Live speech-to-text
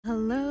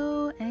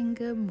Hello and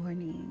good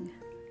morning.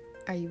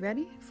 Are you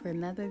ready for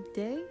another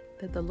day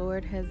that the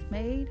Lord has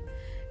made?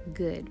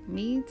 Good,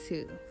 me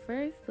too.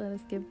 First, let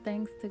us give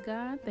thanks to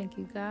God. Thank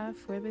you, God,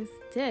 for this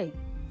day.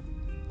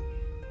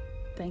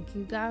 Thank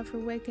you, God, for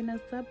waking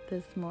us up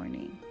this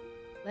morning.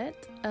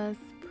 Let us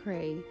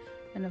pray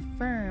and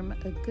affirm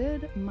a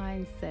good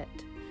mindset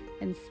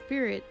and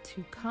spirit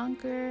to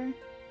conquer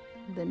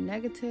the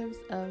negatives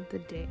of the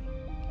day.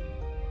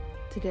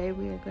 Today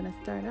we are going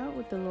to start out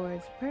with the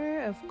Lord's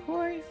Prayer, of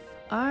course.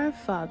 Our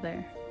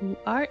Father, who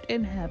art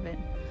in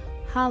heaven,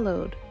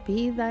 hallowed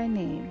be thy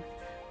name.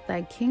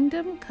 Thy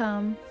kingdom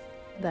come,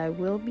 thy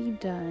will be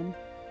done,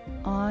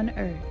 on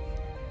earth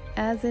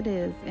as it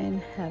is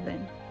in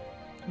heaven.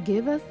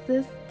 Give us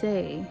this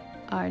day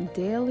our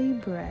daily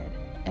bread,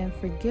 and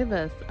forgive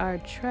us our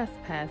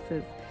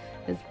trespasses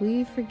as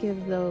we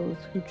forgive those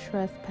who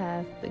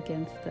trespass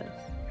against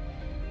us.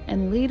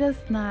 And lead us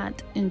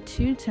not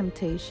into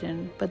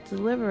temptation, but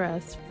deliver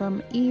us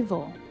from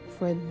evil.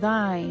 For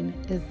thine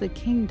is the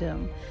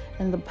kingdom,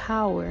 and the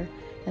power,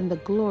 and the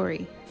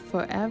glory,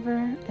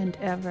 forever and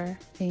ever.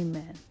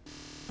 Amen.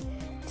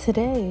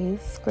 Today's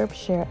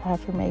scripture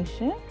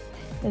affirmation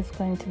is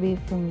going to be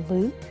from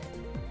Luke,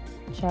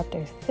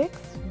 chapter 6,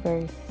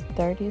 verse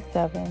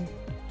 37.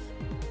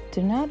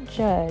 Do not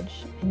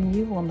judge, and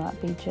you will not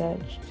be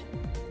judged.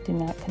 Do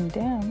not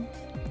condemn,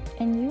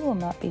 and you will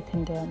not be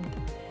condemned.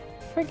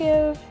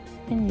 Forgive,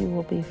 and you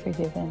will be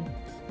forgiven.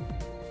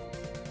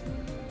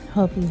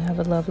 Hope you have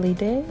a lovely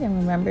day, and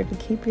remember to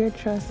keep your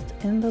trust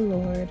in the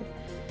Lord.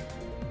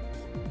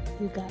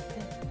 You got this.